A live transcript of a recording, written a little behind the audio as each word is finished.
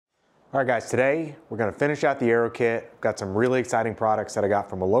All right guys, today we're gonna finish out the Aerokit. Got some really exciting products that I got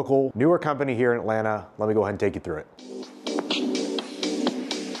from a local, newer company here in Atlanta. Let me go ahead and take you through it.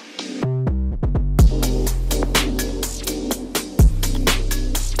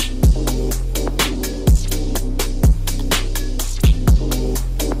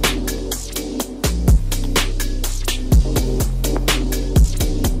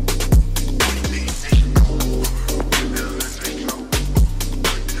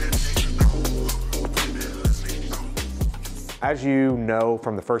 As you know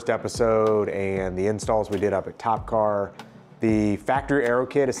from the first episode and the installs we did up at Top Car, the factory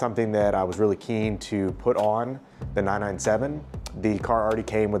Aerokit is something that I was really keen to put on the 997. The car already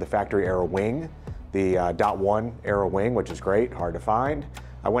came with a factory Aero wing, the .1 Aero wing, which is great, hard to find.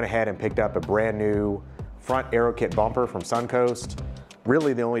 I went ahead and picked up a brand new front Aerokit bumper from Suncoast.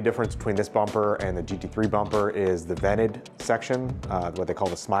 Really the only difference between this bumper and the GT3 bumper is the vented section, what they call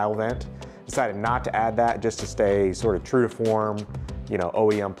the smile vent. Decided not to add that just to stay sort of true to form, you know,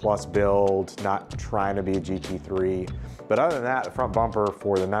 OEM plus build, not trying to be a GT3. But other than that, the front bumper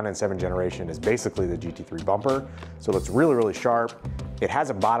for the 997 generation is basically the GT3 bumper. So it looks really, really sharp. It has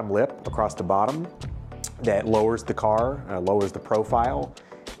a bottom lip across the bottom that lowers the car, lowers the profile.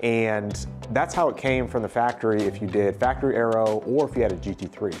 And that's how it came from the factory if you did factory Aero or if you had a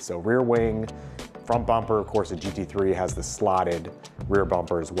GT3. So rear wing, front bumper, of course, a GT3 has the slotted rear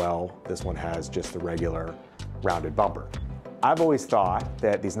bumper as well. This one has just the regular rounded bumper. I've always thought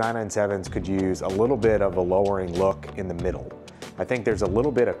that these 997s could use a little bit of a lowering look in the middle. I think there's a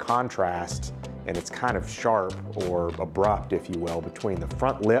little bit of contrast and it's kind of sharp or abrupt, if you will, between the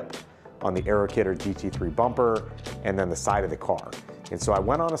front lip on the Aerokit or GT3 bumper and then the side of the car. And so I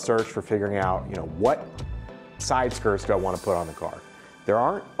went on a search for figuring out, you know, what side skirts do I want to put on the car. There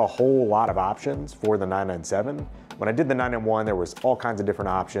aren't a whole lot of options for the 997. When I did the 991, there was all kinds of different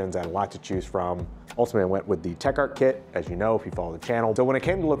options and a lot to choose from. Ultimately, I went with the Tech Art kit, as you know, if you follow the channel. So when it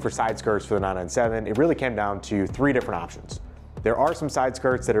came to look for side skirts for the 997, it really came down to three different options. There are some side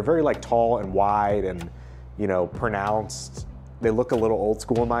skirts that are very like tall and wide and, you know, pronounced. They look a little old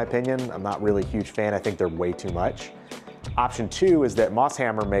school in my opinion. I'm not really a huge fan. I think they're way too much. Option two is that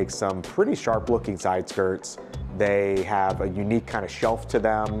Mosshammer makes some pretty sharp looking side skirts. They have a unique kind of shelf to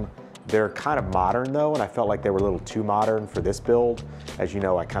them. They're kind of modern though, and I felt like they were a little too modern for this build. As you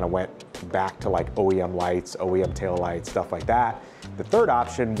know, I kind of went back to like OEM lights, OEM tail lights, stuff like that. The third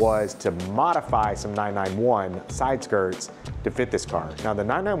option was to modify some 991 side skirts to fit this car. Now the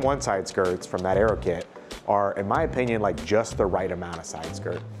 991 side skirts from that Aerokit are, in my opinion, like just the right amount of side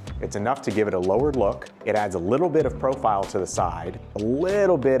skirt. It's enough to give it a lowered look. It adds a little bit of profile to the side, a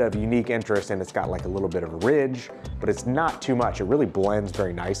little bit of unique interest, and it's got like a little bit of a ridge, but it's not too much. It really blends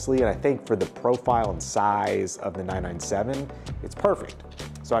very nicely, and I think for the profile and size of the 997, it's perfect.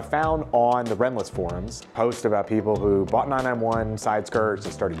 So I found on the Renless forums posts about people who bought 991 side skirts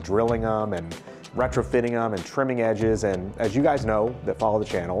and started drilling them and retrofitting them and trimming edges, and as you guys know that follow the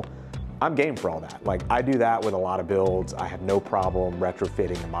channel, I'm game for all that. Like I do that with a lot of builds. I have no problem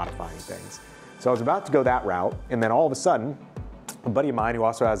retrofitting and modifying things. So I was about to go that route, and then all of a sudden, a buddy of mine who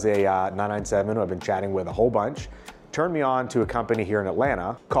also has a 997 who I've been chatting with a whole bunch, turned me on to a company here in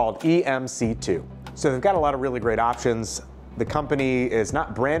Atlanta called EMC2. So they've got a lot of really great options. The company is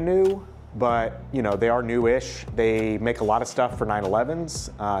not brand new, but you know, they are new-ish. They make a lot of stuff for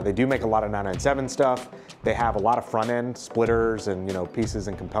 911s. They do make a lot of 997 stuff. They have a lot of front end splitters and, you know, pieces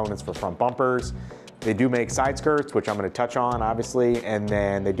and components for front bumpers. They do make side skirts, which I'm going to touch on obviously, and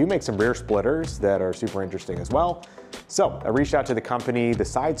then they do make some rear splitters that are super interesting as well. So I reached out to the company. The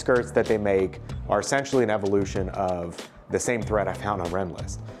side skirts that they make are essentially an evolution of the same thread I found on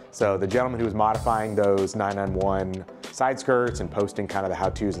Renlist. So the gentleman who was modifying those 991 side skirts and posting kind of the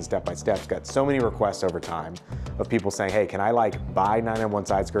how-tos and step-by-steps got so many requests over time of people saying, hey, can I like buy 991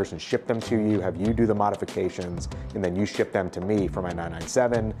 side skirts and ship them to you, have you do the modifications, and then you ship them to me for my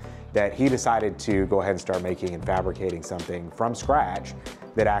 997, that he decided to go ahead and start making and fabricating something from scratch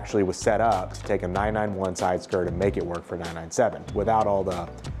that actually was set up to take a 991 side skirt and make it work for 997 without all the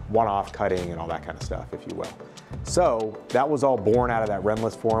one-off cutting and all that kind of stuff, if you will. So that was all born out of that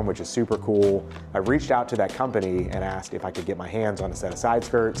Renless forum, which is super cool. I reached out to that company and asked if I could get my hands on a set of side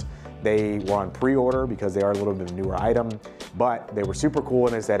skirts. They were on pre-order because they are a little bit of a newer item, but they were super cool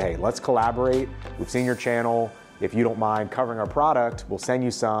and they said, hey, let's collaborate. We've seen your channel. If you don't mind covering our product, we'll send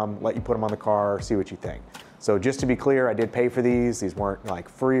you some, let you put them on the car, see what you think. So just to be clear, I did pay for these. These weren't like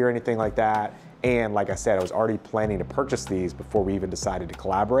free or anything like that. And like I said, I was already planning to purchase these before we even decided to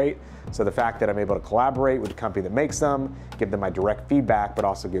collaborate. So the fact that I'm able to collaborate with the company that makes them, give them my direct feedback, but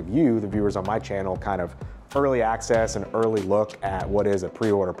also give you, the viewers on my channel, kind of early access and early look at what is a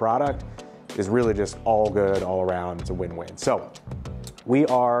pre-order product is really just all good all around. It's a win-win. So we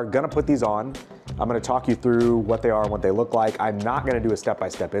are gonna put these on. I'm gonna talk you through what they are and what they look like. I'm not gonna do a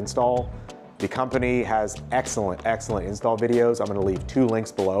step-by-step install. The company has excellent install videos. I'm gonna leave 2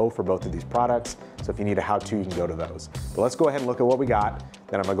 links below for both of these products. So if you need a how-to, you can go to those. But let's go ahead and look at what we got.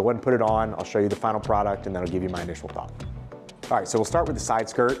 Then I'm gonna go ahead and put it on. I'll show you the final product and then I'll give you my initial thought. All right, so we'll start with the side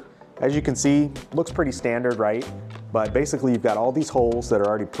skirt. As you can see, looks pretty standard, right? But basically you've got all these holes that are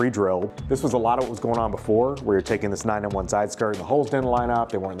already pre-drilled. This was a lot of what was going on before, where you're taking this 991 side skirt and the holes didn't line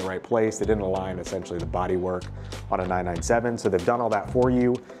up, they weren't in the right place, they didn't align essentially the body work on a 997. So they've done all that for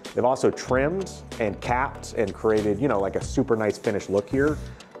you. They've also trimmed and capped and created, you know, like a super nice finished look here.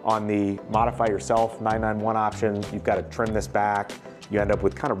 On the modify yourself 991 option, you've got to trim this back. You end up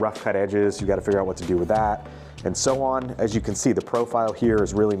with kind of rough cut edges. You got to figure out what to do with that and so on. As you can see, the profile here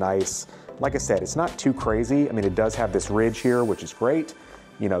is really nice. Like I said, it's not too crazy. I mean, it does have this ridge here, which is great.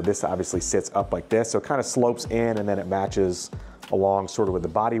 You know, this obviously sits up like this, so it kind of slopes in and then it matches along sort of with the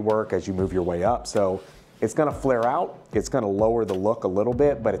body work as you move your way up. So it's gonna flare out, it's gonna lower the look a little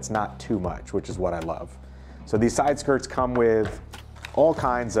bit, but it's not too much, which is what I love. So these side skirts come with all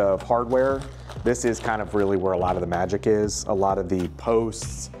kinds of hardware. This is kind of really where a lot of the magic is. A lot of the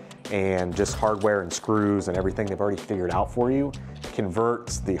posts and just hardware and screws and everything they've already figured out for you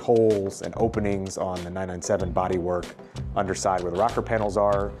converts the holes and openings on the 997 bodywork underside where the rocker panels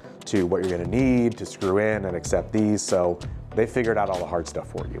are to what you're gonna need to screw in and accept these. So they figured out all the hard stuff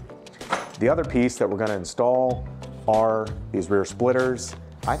for you. The other piece that we're gonna install are these rear splitters.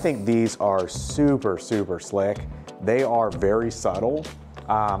 I think these are super slick. They are very subtle.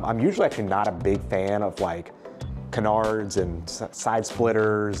 I'm usually actually not a big fan of like canards and side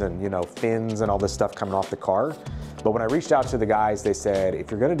splitters and, you know, fins and all this stuff coming off the car. But when I reached out to the guys, they said, if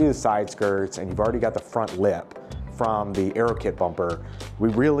you're gonna do the side skirts and you've already got the front lip from the Aerokit bumper, we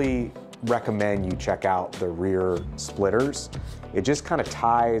really recommend you check out the rear splitters. It just kind of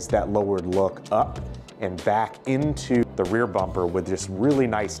ties that lowered look up and back into the rear bumper with this really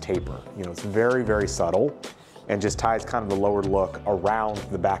nice taper. You know, it's very subtle and just ties kind of the lowered look around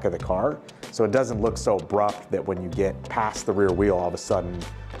the back of the car. So it doesn't look so abrupt that when you get past the rear wheel, all of a sudden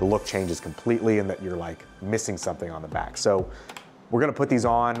the look changes completely and that you're like missing something on the back. So we're gonna put these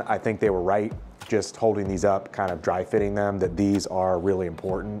on. I think they were right, just holding these up, kind of dry fitting them, that these are really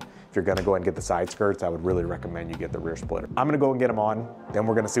important. If you're gonna go and get the side skirts, I would really recommend you get the rear splitter. I'm gonna go and get them on, then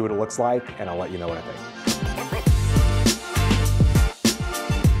we're gonna see what it looks like and I'll let you know what I think.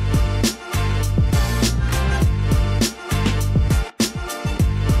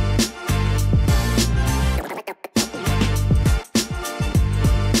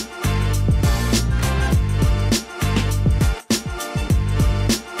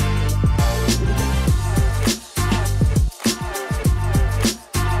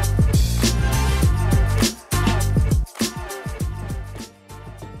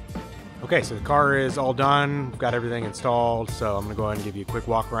 Okay, so the car is all done. We've got everything installed, so I'm gonna go ahead and give you a quick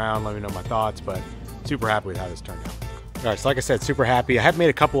walk around, let me know my thoughts, but super happy with how this turned out. All right, so like I said, super happy. I have made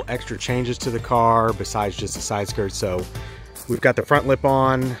a couple extra changes to the car besides just the side skirt. So we've got the front lip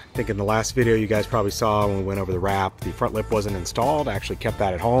on. I think in the last video you guys probably saw when we went over the wrap, the front lip wasn't installed. I actually kept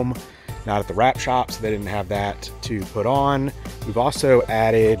that at home, not at the wrap shop, so they didn't have that to put on. We've also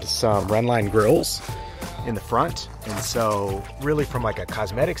added some Renline grills in the front, and so really from like a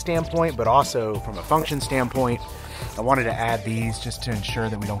cosmetic standpoint, but also from a function standpoint, I wanted to add these just to ensure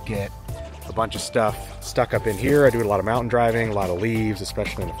that we don't get a bunch of stuff stuck up in here. I do a lot of mountain driving, a lot of leaves,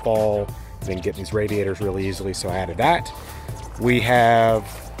 especially in the fall, and then get these radiators really easily, so I added that. We have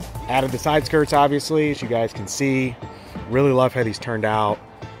added the side skirts, obviously, as you guys can see. Really love how these turned out.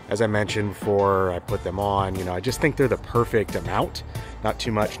 As I mentioned before I put them on, you know, I just think they're the perfect amount. Not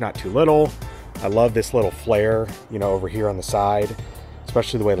too much, not too little. I love this little flare, you know, over here on the side,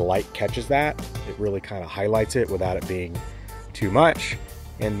 especially the way the light catches that. It really kind of highlights it without it being too much.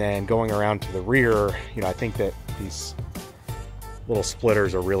 And then going around to the rear, you know, I think that these little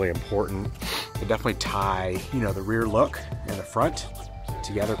splitters are really important. They definitely tie, you know, the rear look and the front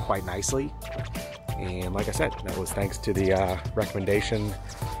together quite nicely. And like I said, that was thanks to the recommendation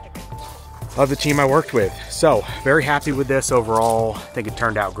of the team I worked with. So very happy with this overall. I think it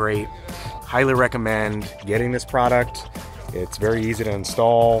turned out great. Highly recommend getting this product. It's very easy to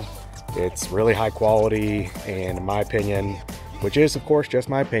install. It's really high quality, and in my opinion, which is of course just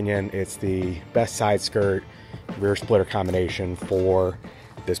my opinion, it's the best side skirt rear splitter combination for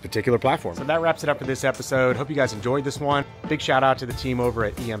this particular platform. So that wraps it up for this episode. Hope you guys enjoyed this one. Big shout out to the team over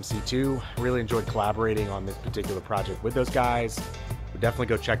at EMC2. Really enjoyed collaborating on this particular project with those guys. We're definitely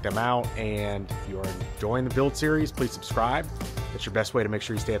go check them out. And if you are enjoying the build series, please subscribe. That's your best way to make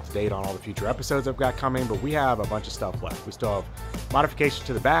sure you stay up to date on all the future episodes I've got coming. But we have a bunch of stuff left. We still have modifications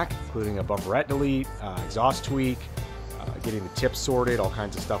to the back, including a bumperette delete, exhaust tweak, getting the tips sorted, all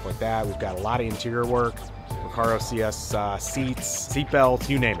kinds of stuff like that. We've got a lot of interior work, Recaro CS seats, seat belts,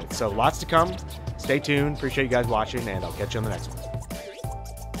 you name it. So lots to come. Stay tuned. Appreciate you guys watching, and I'll catch you on the next one.